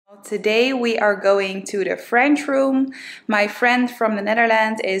Today we are going to the French room. My friend from the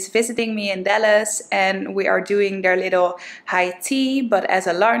Netherlands is visiting me in Dallas and we are doing their little high tea, but as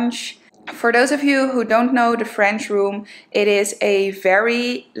a lunch. For those of you who don't know the French room, it is a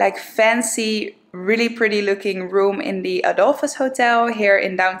very fancy, really pretty looking room in the Adolphus hotel here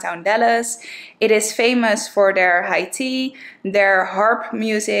in downtown Dallas. It is famous for their high tea, their harp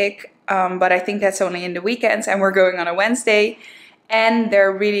music, but I think that's only in the weekends and we're going on a Wednesday, and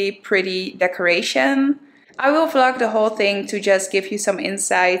their really pretty decoration. I will vlog the whole thing to just give you some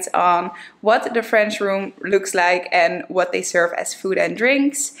insights on what the French room looks like and what they serve as food and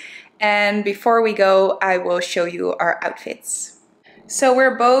drinks. And before we go, I will show you our outfits. So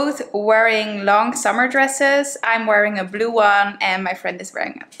we're both wearing long summer dresses. I'm wearing a blue one and my friend is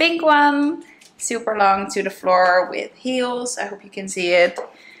wearing a pink one. Super long to the floor with heels. I hope you can see it.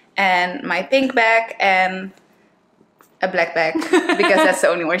 And my pink bag and a black bag because that's the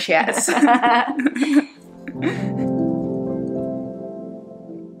only one she has.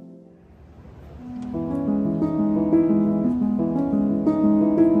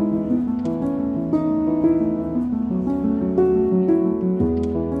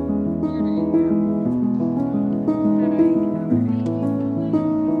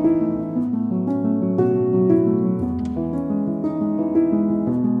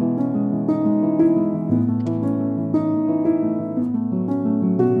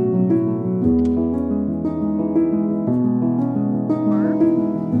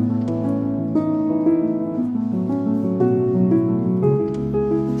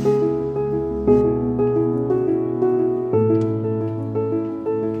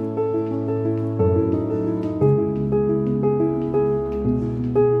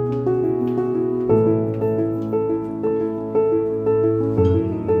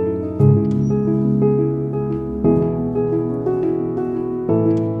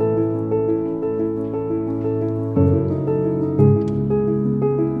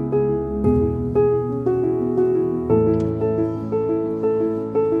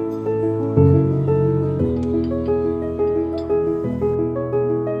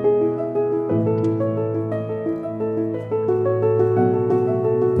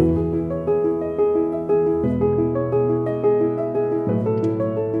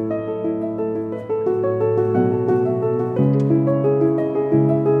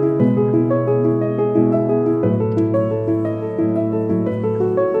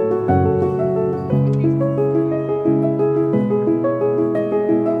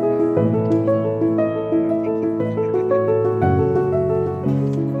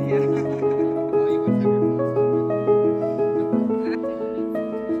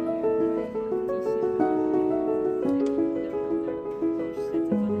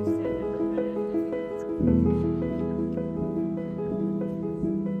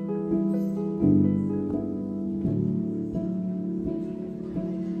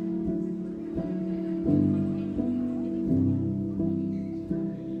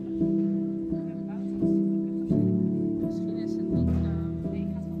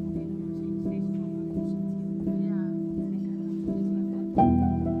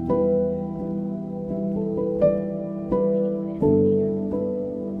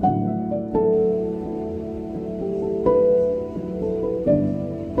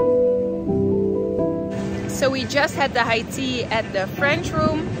 So we just had the high tea at the French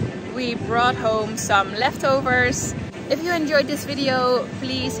room. We brought home some leftovers. If you enjoyed this video,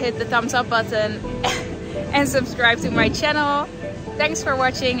 please hit the thumbs up button and subscribe to my channel. Thanks for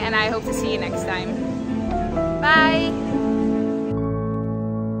watching and I hope to see you next time. Bye!